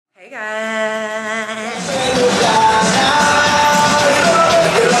guys.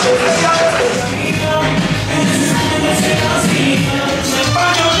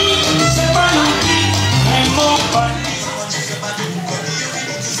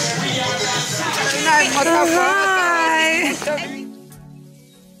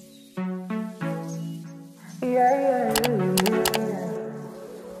 Cheers,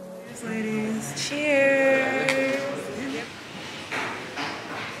 ladies. Cheers.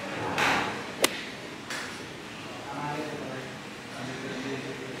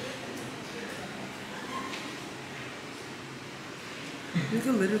 You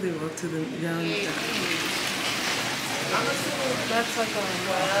can literally walk to the down. That's like a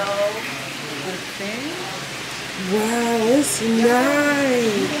well good thing. Wow, it's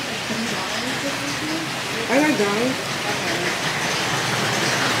nice. I got guys.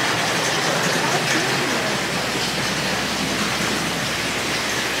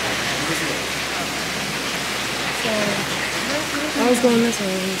 I was going this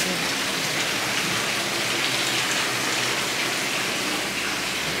way.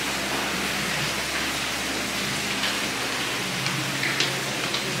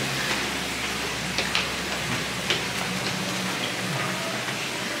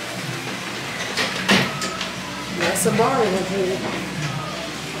 That's a bar in here.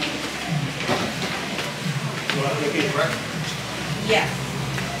 You want to make it right? Yeah.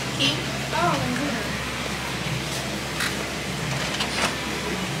 Key? Oh, my goodness.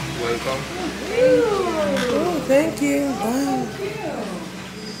 Welcome. Oh, thank you. Wow.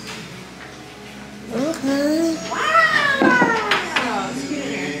 Okay. Wow.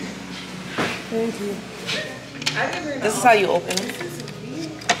 Thank you. This is how you open it.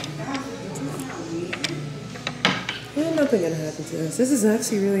 Ain't nothing gonna happen to us. This is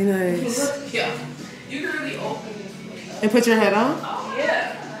actually really nice. Yeah. You can really open it. And put your head on? Oh,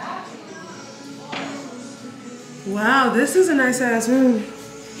 yeah. Wow, this is a nice ass room.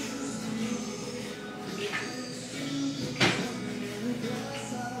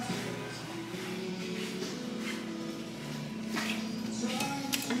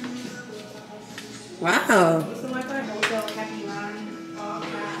 Wow.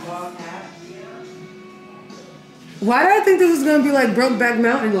 Why did I think this was gonna be like Brokeback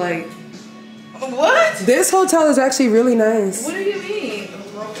Mountain like? What? This hotel is actually really nice. What do you mean?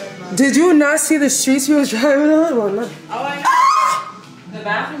 Did you not see the streets we was driving on? Well, no. Oh, I know. The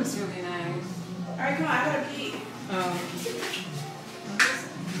bathroom's really nice. Alright, come on, I gotta pee. Oh.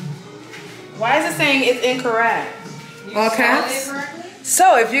 Why is it saying it's incorrect? All caps?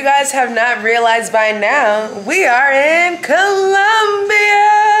 So, if you guys have not realized by now, we are in Colombia.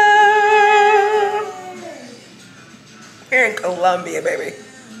 We're in Colombia, baby.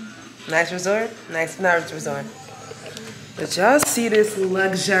 Nice resort? Nice resort. But y'all see this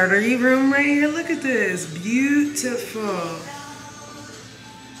luxury room right here? Look at this. Beautiful.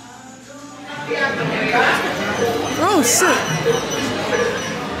 Oh, shit.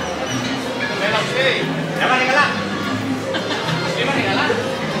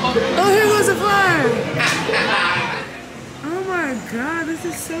 Oh, here goes the fire. Oh my God, this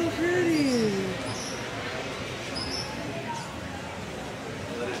is so pretty.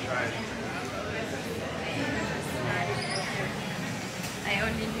 I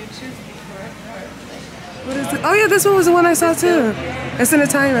only knew shoes before. What is it? Oh yeah, this one was the one I saw too. It's an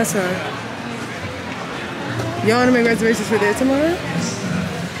Italian restaurant. Y'all want to make reservations for there tomorrow?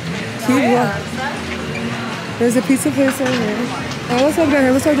 Keep walking. There's a pizza place over here. Oh, let's walk down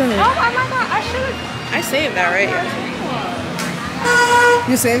here. Let's walk down here. Oh my God, I should. I saved that right here.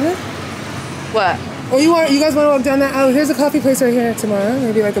 You saved it? What? Oh, you guys want to walk down that? Oh, here's a coffee place right here tomorrow.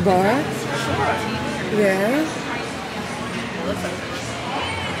 Maybe like a bar. Yeah.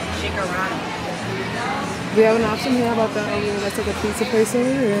 We have an option here about that. Oh, yeah, that's like a pizza place over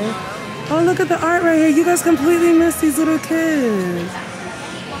here. Oh, look at the art right here. You guys completely missed these little kids.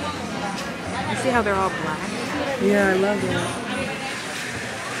 You see how they're all black? Yeah, I love that.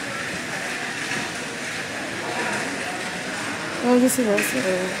 Oh, this is also.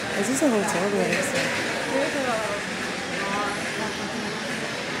 Is this a hotel?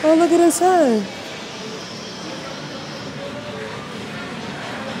 Oh, look at inside.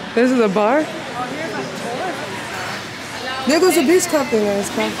 This is a bar? There goes a beach club thing. It's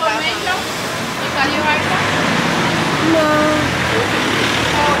called. No.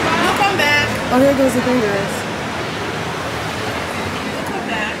 We'll come back. Oh, here goes the thing, guys. We'll come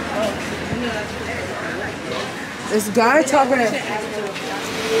back. This guy talking to...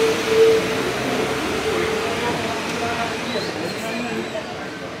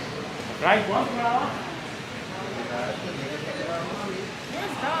 Right one.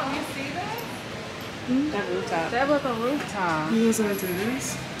 Where's Dom? That rooftop. That was a rooftop. You want something to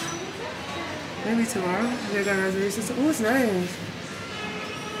this? Maybe tomorrow. They got reservations. Oh, it's nice.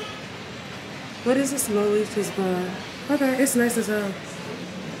 What is this low leaf this bar? Okay, it's nice as hell.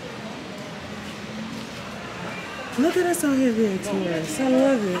 Look at us out here being tourists. I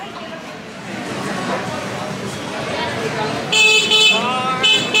love it.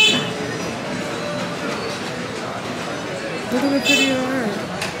 Look at the pretty art.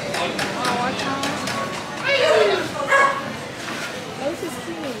 This is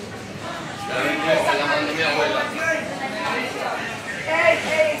cute.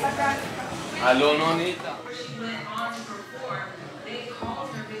 Aló, nonita. She went on to perform. They called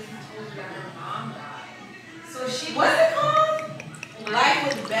her basically told her that her mom died. So she what's it called? Life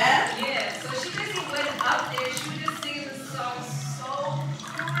with Beth? Yeah. So she basically went up there. She was just singing the song so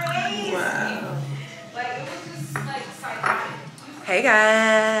crazy. Wow. Like it was just like psychotic. Hey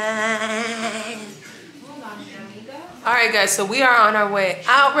guys. Alright guys, so we are on our way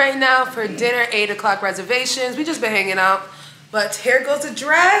out right now for dinner, 8 o'clock reservations. We just been hanging out. But here goes the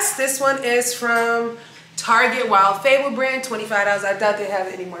dress. This one is from Target Wild Fable brand, $25. I doubt they have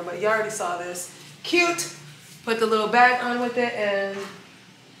it anymore, but you already saw this. Cute. Put the little bag on with it and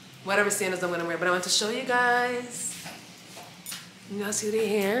whatever sandals I'm gonna wear. But I want to show you guys. You guys see the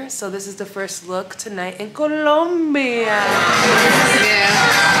hair? So this is the first look tonight in Colombia. Yeah.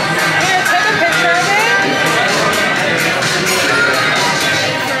 Here, take a picture of it.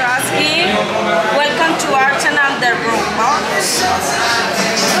 Welcome to Arsenal the Room Box.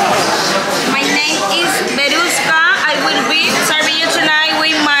 My name is Beruska. I will be serving you tonight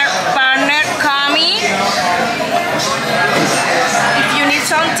with my partner Kami. If you need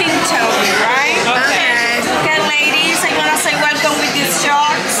something, tell me, right? Okay. Okay, ladies, I'm gonna say welcome with these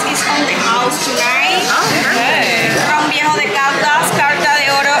shorts. It's on the house tonight. Okay. From Viejo de Caldas, Carta de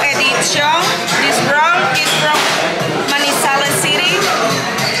Oro edition. This brown is from Manizales City.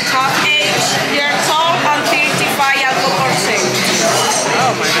 Half age, years old, and 35 alcohol percent.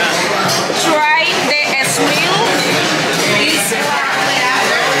 Oh my god. Try the smell. It's the chocolate.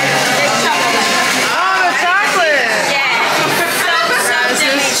 Oh, the chocolate. Yeah.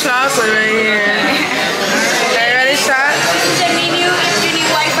 This is chocolate right here. Are you ready, shot? This is the menu. If you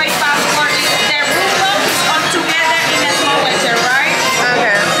need Wi-Fi password, the room box is all together in a small letter, right?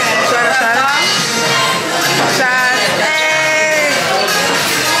 Okay. Shot a shot. Shot. Hey.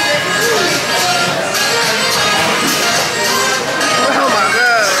 Oh my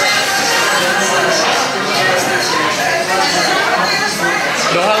god.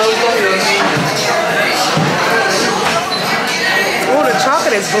 Los adultos y los niños. Oh, the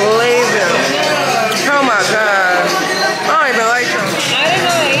chocolate is blazing. Oh my god. I don't even like them. I don't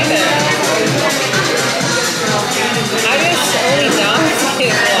know either. I just only not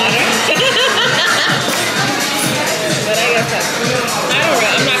in water. But I guess that's, I don't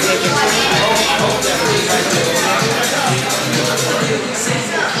know, I'm not gonna drink it.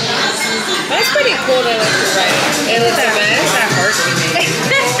 That's pretty cool to look right. It looks like that hurt me.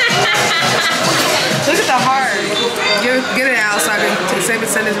 Look at the heart. Get it out so I can save it,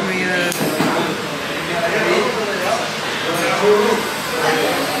 send it to me.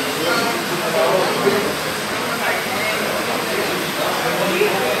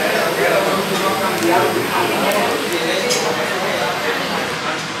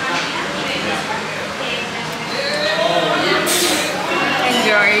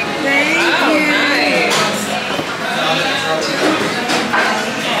 Enjoy. Thank Oh, you. nice.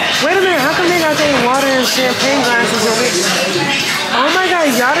 Wait a minute, how come they got their water and champagne glasses over here? Oh my god,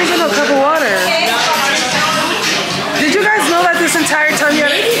 y'all didn't get no cup of water. Did you guys know that this entire time you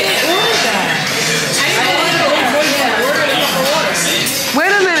had Wait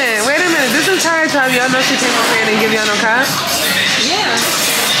a minute. This entire time y'all know she came over here and didn't give y'all no cup? Yeah.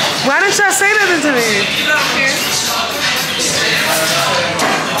 Why didn't y'all say nothing to me?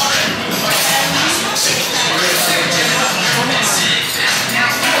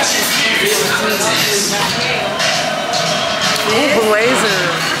 Ooh, blazing.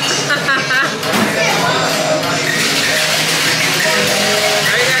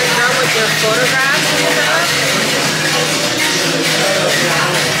 Are you guys done with your photographs and stuff?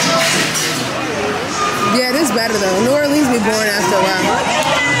 Yeah, this better though. New Orleans be boring after a while.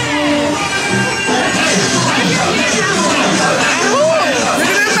 Look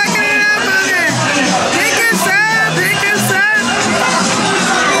at them fucking it up on there. Pick us up, pick us up.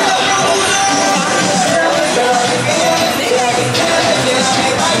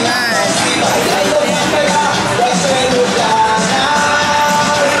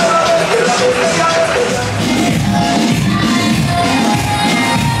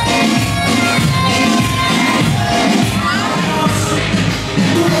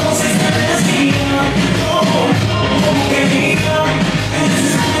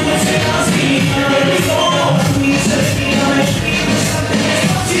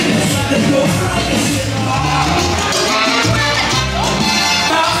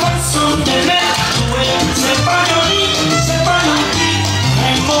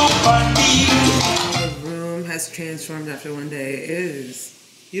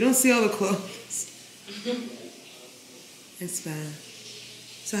 You don't see all the clothes. It's bad.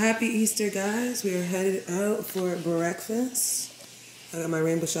 So happy Easter, guys. We are headed out for breakfast. I got my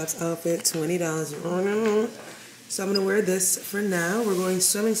Rainbow Shops outfit, $20. So I'm going to wear this for now. We're going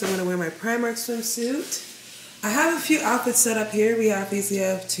swimming, so I'm going to wear my Primark swimsuit. I have a few outfits set up here. We obviously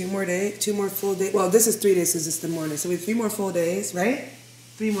have 2 more full days. Well, this is 3 days because it's the morning. So we have 3 more full days, right?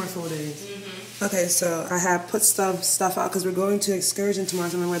 3 more full days. Mm-hmm. Okay, so I have put stuff out because we're going to excursion tomorrow.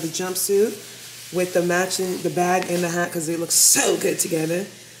 So I'm going to wear the jumpsuit with the matching, the bag and the hat because they look so good together.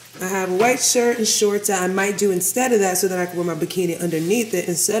 I have a white shirt and shorts that I might do instead of that so that I can wear my bikini underneath it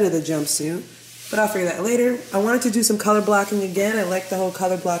instead of the jumpsuit. But I'll figure that later. I wanted to do some color blocking again. I like the whole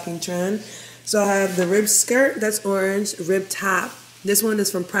color blocking trend. So I have the rib skirt, that's orange, rib top. This one is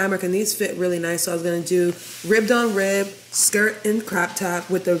from Primark and these fit really nice. So I was gonna do ribbed on rib, skirt and crop top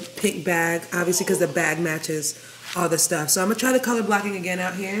with the pink bag, obviously because the bag matches all the stuff. So I'm gonna try the color blocking again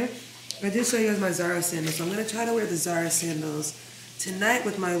out here. I did show you guys my Zara sandals. So I'm gonna try to wear the Zara sandals tonight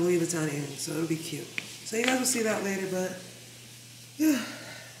with my Louis Vuitton earrings. So it'll be cute. So you guys will see that later, but yeah.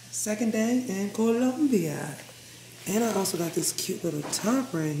 Second day in Colombia. And I also got this cute little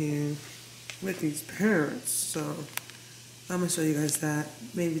top right here with these parents. So I'm gonna show you guys that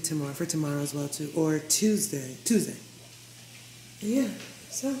maybe tomorrow, for tomorrow as well too, or Tuesday. Yeah,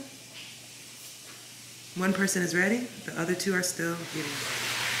 so one person is ready, the other 2 are still getting ready.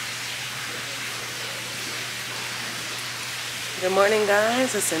 Good morning,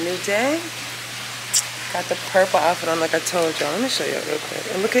 guys. It's a new day. Got the purple outfit on like I told y'all. Let me show you real quick.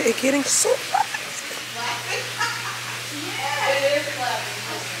 And look at it getting so fast.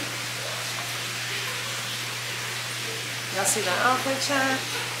 Y'all see the outfit check?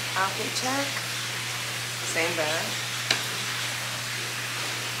 Outfit check. Same bag.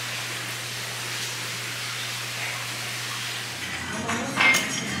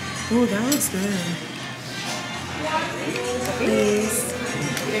 Ooh, that looks good. Please.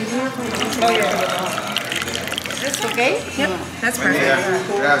 Oh, yeah. Is this okay? Yep, that's perfect.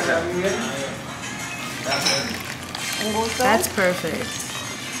 That's perfect.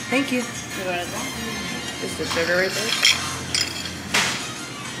 Thank you. Is the sugar right there?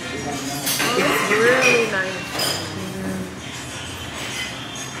 It's really nice.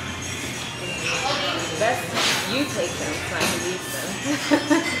 Best you take them so I can use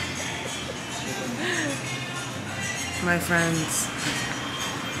them. My friends.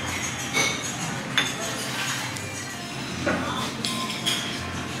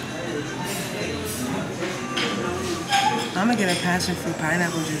 I'm gonna get a passion fruit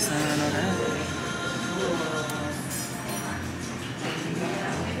pineapple juice. I don't know that.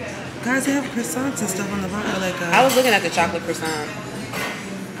 Guys, they have croissants and stuff on the bottom. Like I was looking at the chocolate croissant.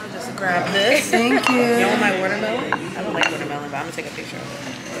 I'll just grab this. Thank you. You want my watermelon? I don't like watermelon, but I'm gonna take a picture of it.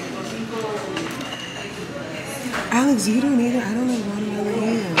 Alex, you don't either. I don't like watermelon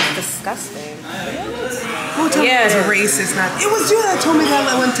either. It's disgusting. Who told me it was racist not? It was you that told me that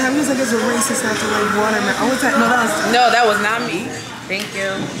like one time. It was like it's racist not to like watermelon. Oh, was that? No, that was not me. Thank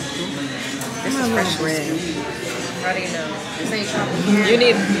you. This is fresh bread. How do you know? This ain't tropical. You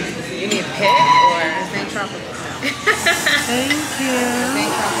need pit or this ain't tropical. Thank you. This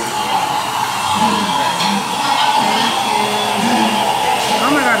ain't tropical. Oh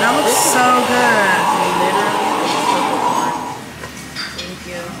my god, that looks so good. Thank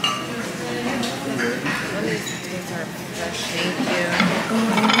you. Let me taste our fresh. Thank you. Oh,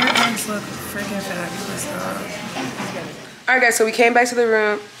 your eggs look freaking fabulous, dog. Alright guys, so we came back to the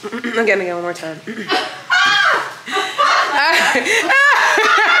room. Again, one more time.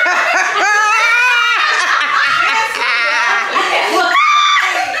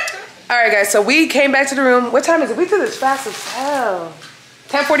 Alright guys, so we came back to the room. What time is it? We did this fast as hell.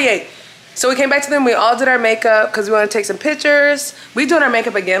 10:48. So we came back to them. We all did our makeup because we want to take some pictures. We doing our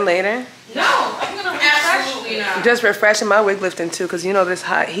makeup again later. No, I'm gonna absolutely not. Just refreshing my wig lifting too, because you know this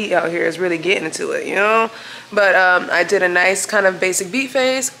hot heat out here is really getting into it, you know? But I did a nice kind of basic beat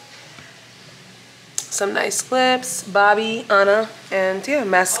face. Some nice lips, Bobby, Anna, and yeah,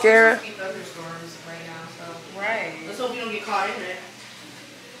 mascara. Right. Let's hope you don't get caught in it.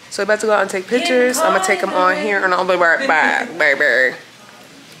 So we're about to go out and take pictures. I'm gonna take them on here and I'll be right back, baby.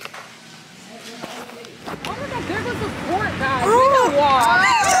 Oh my god, there goes the port, guys. Oh,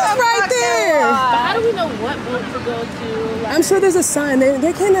 it's right there. But how do we know what boat to go to? Like, I'm sure there's a sign.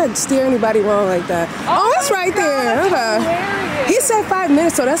 They cannot steer anybody wrong like that. Oh, it's right there. Okay. He said 5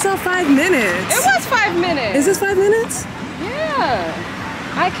 minutes, so that's not 5 minutes. it was 5 minutes. Is this 5 minutes? Yeah.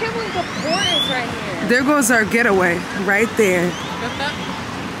 I can't believe the port is right here. There goes our getaway, right there.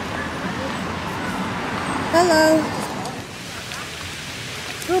 Hello.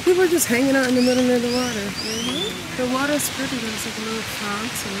 Oh, people are just hanging out in the middle of the water. The water's pretty. There's like a little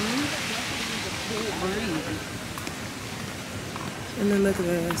fountain. And then look at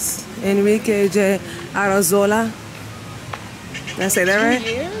this. Enrique J. Arazola. Did I say that right? 2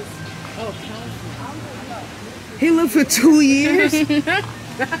 years? Oh, he lived for 2 years?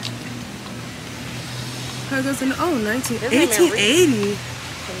 How goes in, 1880.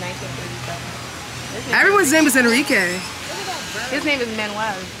 Everyone's name is Enrique. His name is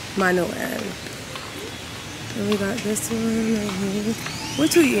Manuel. Manuel. And we got this one right here.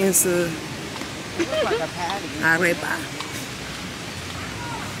 What you eating, sir? It looks like a patty. Arepa.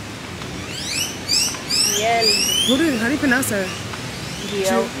 How do you pronounce that?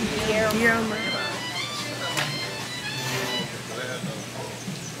 Guillermo.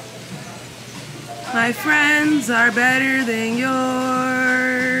 My friends are better than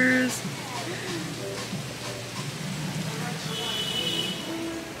yours.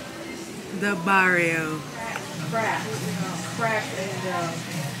 The barrio. Crack and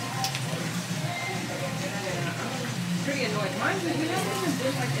pretty annoying. Mine, you haven't even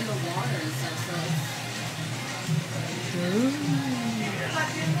been like in the water and stuff, so.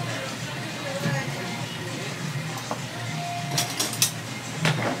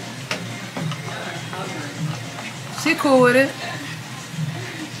 She cool with it.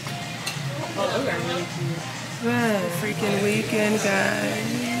 Oh, those are really cute. Right. Freaking weekend,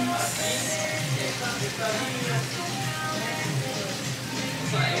 guys.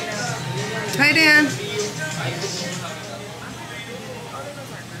 Hi, Dan.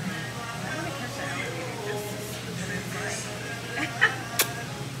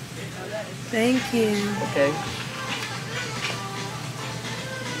 Thank you. Okay.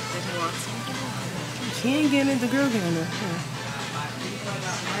 She ain't getting it. The girl getting it.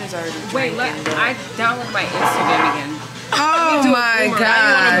 Wait, I downloaded my Instagram again. Oh my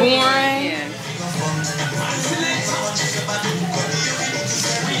God. Boring. Yeah.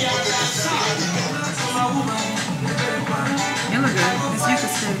 You look good. It's you can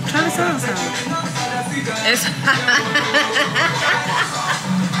still try to sell something. It's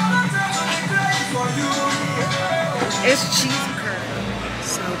it's cheese curd.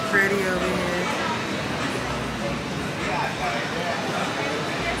 So pretty over here.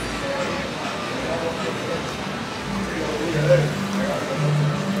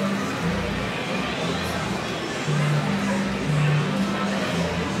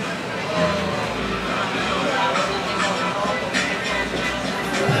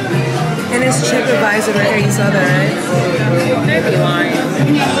 And it's TripAdvisor right here. You saw that, right? They be lying.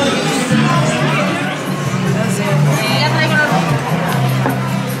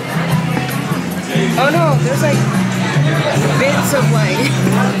 Oh no, there's like bits of like,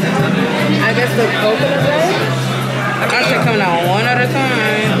 I guess the coconut bread. I guess they're coming out one at a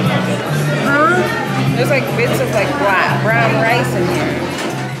time. Huh? There's like bits of like brown rice in here.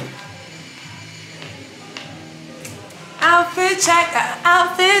 Outfit check,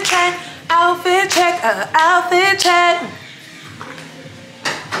 outfit check, outfit check, outfit check.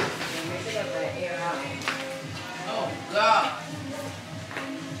 Oh God.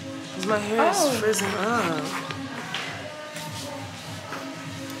 Cause my hair is frizzing up.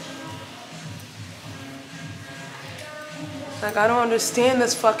 Like, I don't understand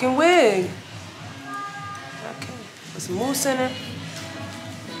this fucking wig. Okay, put some mousse in it.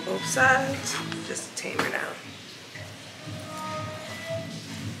 Both sides, just to tame her down.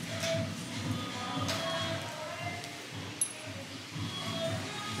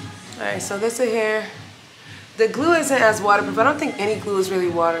 Alright, so this is here. The glue isn't as waterproof. I don't think any glue is really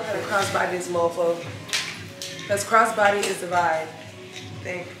waterproof. Crossbody is mofo. Because crossbody is the vibe, I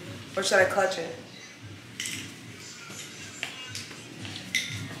think. Or should I clutch it?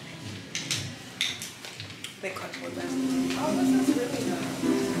 They clutch one best. Oh, this is really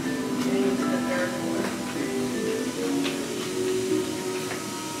nice. Getting into the third one.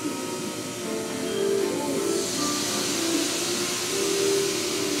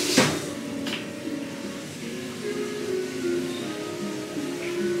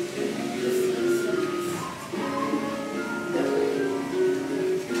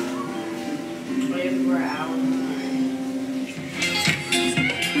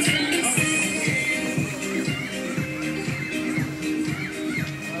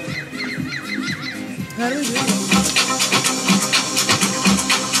 How do we do it?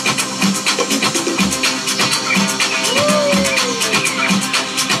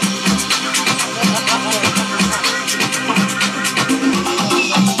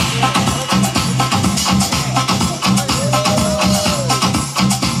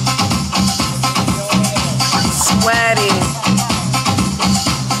 Sweaty.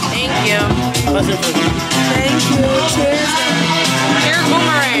 Thank you. Cheers. Here's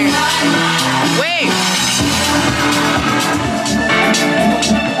boomerang. Wait.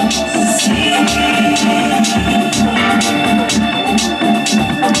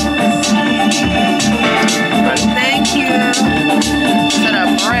 Thank you. Set up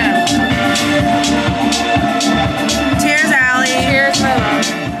brim. Cheers, Allie. Cheers, my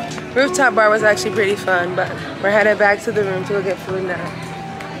love. Rooftop bar was actually pretty fun, but we're headed back to the room to go get food now.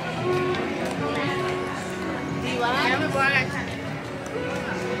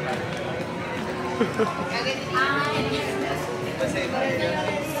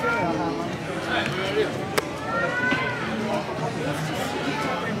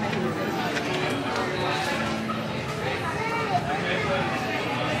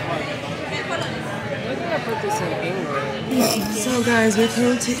 So guys, we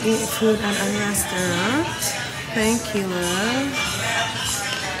came to eat food at a restaurant. Thank you, love.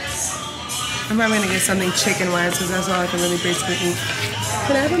 I'm probably gonna get something chicken-wise because that's all I can really basically eat.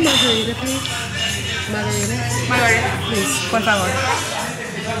 Can I have a margarita, please? Margarita? Margarita. Please, por favor.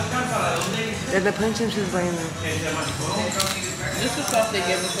 The punch and cheese right there. This is sauce they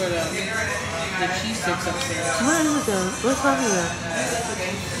give us for the cheese sticks upstairs. What is it though? What sauce is that?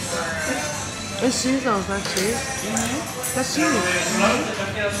 It's cheese though, it's not cheese. That's cheese.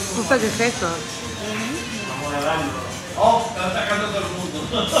 It's like a queso.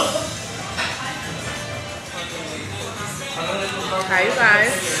 Hi, you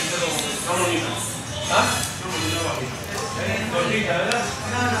guys.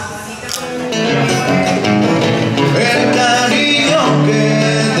 El cariño que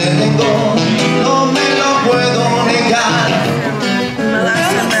te tengo no me lo puedo negar.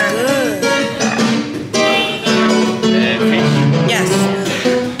 Yes.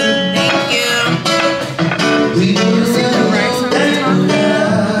 Thank you.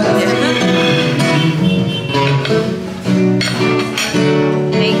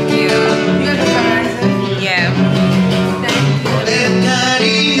 Thank you. Yeah. El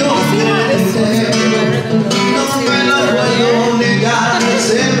cariño que te tengo no me lo puedo negar.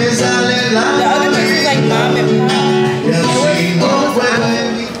 Se me sale la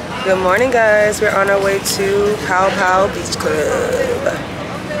Good morning, guys. We're on our way to Pow Pow Beach Club.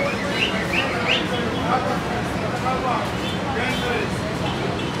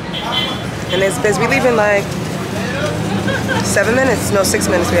 And it's we leave in like 7 minutes. No, 6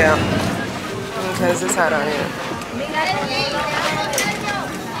 minutes we out. Because it's hot out here.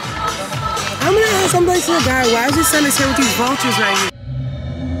 I'm gonna ask somebody to a guy, why is your son here with these vultures right here?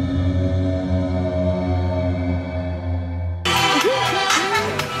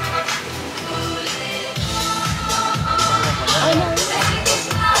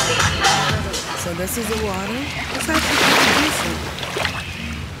 So this is the water. It's actually pretty decent.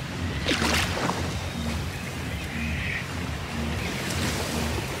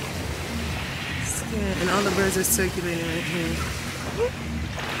 Yeah, and all the birds are circulating right here.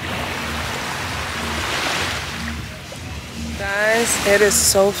 Guys, it is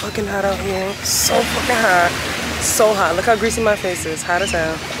so fucking hot out here. So fucking hot. So hot. Look how greasy my face is. Hot as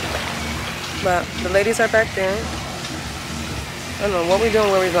hell. But the ladies are back there. I don't know what we're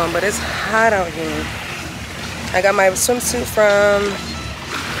doing, where we're going, but it's hot out here. I got my swimsuit from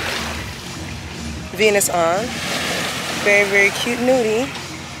Venus on. Very, very cute nudie.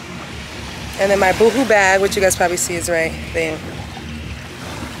 And then my boohoo bag, which you guys probably see is right there.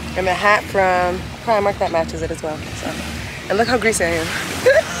 And the hat from Primark that matches it as well. So. And look how greasy I am. Let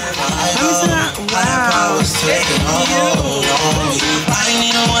me see that. Wow.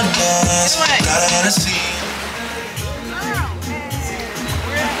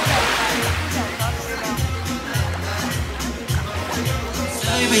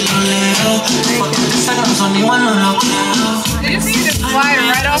 Did you see this fly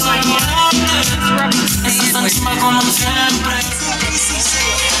right off my hand?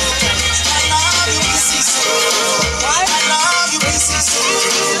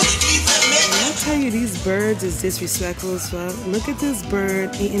 I'll tell you, these birds is disrespectful as fuck. Look at this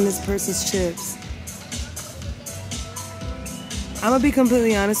bird eating this person's chips. I'm gonna be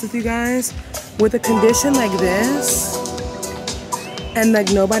completely honest with you guys. With a condition like this, and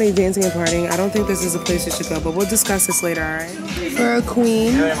like nobody dancing and partying, I don't think this is a place you should go, but we'll discuss this later, alright? For a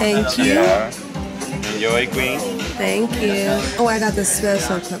queen, thank you. Enjoy, queen. Thank you. Oh, I got the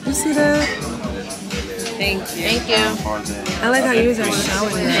special cup. You see that? Thank you. Thank you. I like how yours are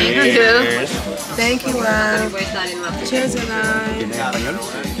showing. Thank you. Thank you, love. Cheers, guys.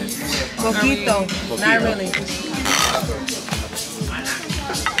 Poquito. Not really.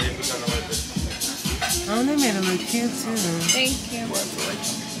 Oh, they made it look cute too. Thank you.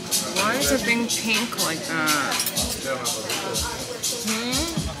 Why is the thing pink like that?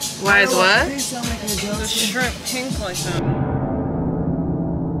 Why is what? The shrimp pink like that.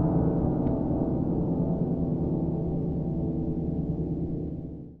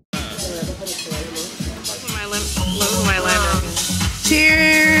 My lemon.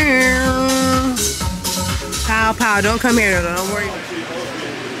 Cheers! Pow, pow. Don't come here, though. Don't worry.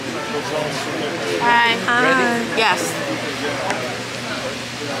 Hi. Hi. Yes.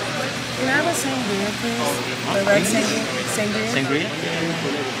 Can I have a sangria, please? The red sangria? Sangria?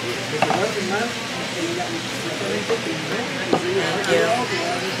 Thank you.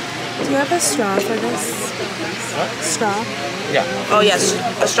 Do you have a straw for this? What? Straw? Yeah. Oh yes,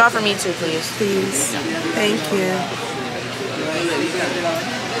 a straw for me too, please. Please. Thank you.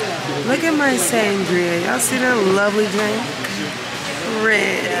 Look at my sangria. Y'all see that lovely drink?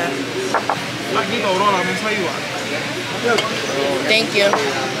 Red. Thank you.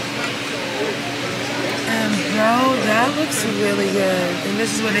 And bro, that looks really good. And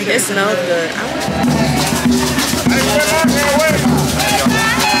this is what they get. It smells good.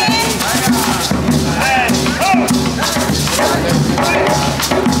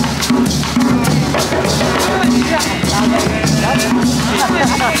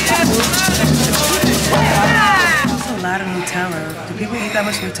 That's a lot of Nutella. Do people eat that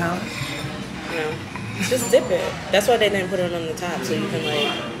much Nutella? No. Just dip it. That's why they didn't put it on the top, so you can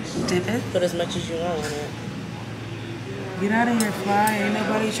like dip it? Put as much as you want on it. Get out of here, Fly. Ain't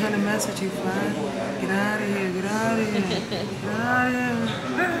nobody trying to mess with you, Fly. Get out of here, get out of here. Get out of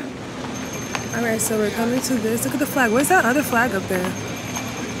here. Alright, so we're coming to this. Look at the flag. Where's that other flag up there?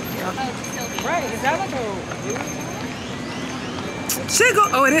 Right, is that like a... Shit, go.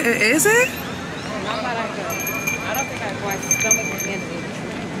 Oh, is it? Not that I don't think my stomach can handle it.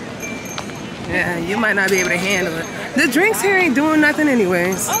 Yeah, you might not be able to handle it. The drinks here ain't doing nothing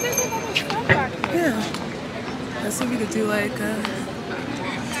anyways. Oh, there's another straw back there. Yeah. Let's see if we could do like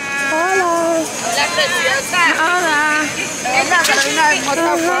hola. Hola, preciosa. Hola. Esa Carolina es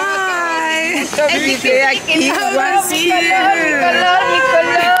otra Hi.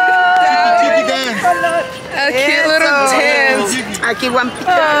 A cute little tent. Aquí one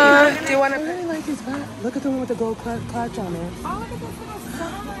Do you want to? I really like this back. Look at the one with the gold clutch on it. Oh, look at this little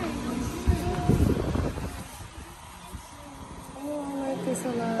sign. Oh, I like this a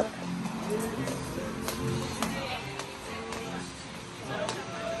lot.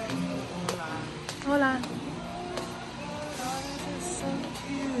 Hola. Oh, this is so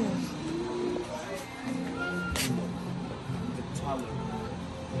cute.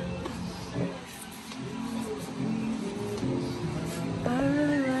 I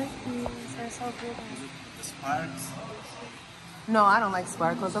really like these. They're so pretty. Sparks. No, I don't like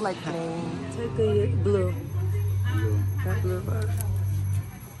sparkles. I like plain. Take the blue. That blue bar.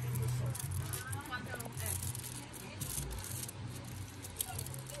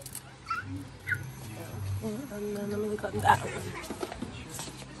 And then let me look at that one.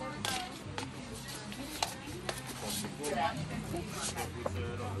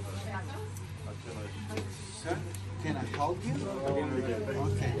 Sir, can I help you?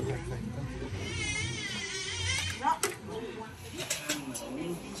 Okay,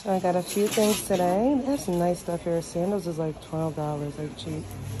 So I got a few things today. There's some nice stuff here. Sandals is like $12, like cheap.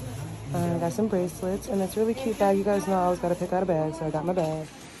 I got some bracelets and it's really cute bag. You guys know I always gotta pick out a bag, so I got my bag.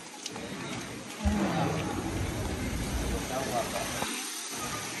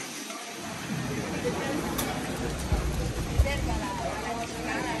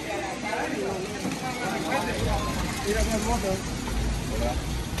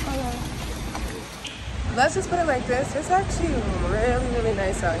 Let's just put it like this. It's actually really, really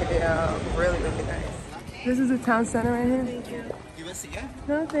nice out here, y'all. Really, really nice. This is the town center right here. Thank you.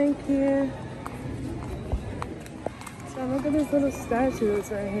 No, thank you. So look at this little statue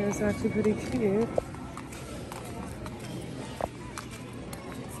that's right here. It's actually pretty cute.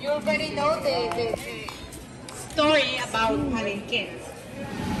 You already know the story about Palenqueros.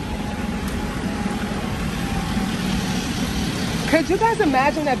 Could you guys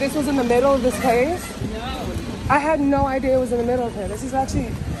imagine that this was in the middle of this place? No. I had no idea it was in the middle of here. This is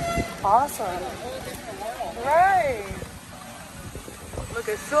actually awesome. Right. Look,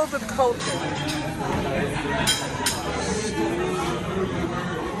 it's filled with culture.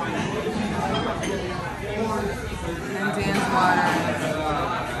 And Dan's water.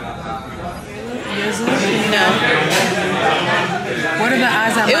 No. What are the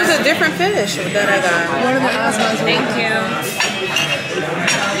odds on It was a different fish that I got. What are the odds on Thank you.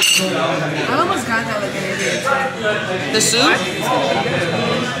 I almost got that like an idiot. The soup?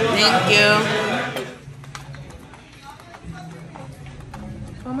 Thank you.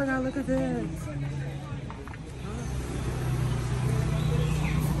 Oh my God, look at this.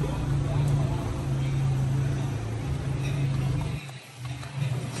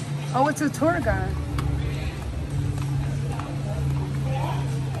 Oh, it's a tour guide.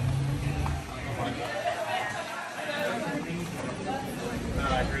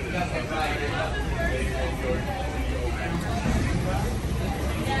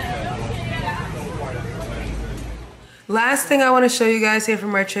 Last thing I want to show you guys here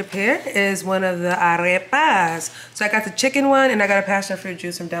from our trip here is one of the arepas. So I got the chicken one and I got a passion fruit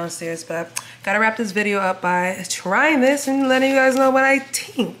juice from downstairs, but gotta wrap this video up by trying this and letting you guys know what I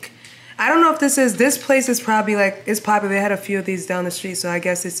think. I don't know if this place is probably like, it's popular. They had a few of these down the street, so I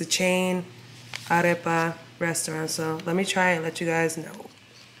guess it's a chain arepa restaurant. So let me try it and let you guys know.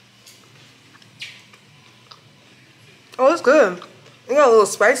 Oh, it's good. It got a little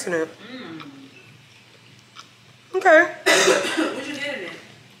spice in it. Okay. What you get in it?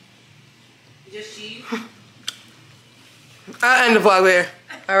 Just cheese? I'll end the vlog there.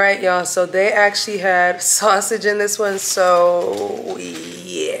 Alright, y'all. So they actually had sausage in this one. So,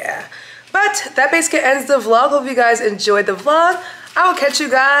 yeah. But that basically ends the vlog. Hope you guys enjoyed the vlog. I will catch you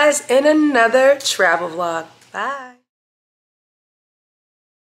guys in another travel vlog. Bye.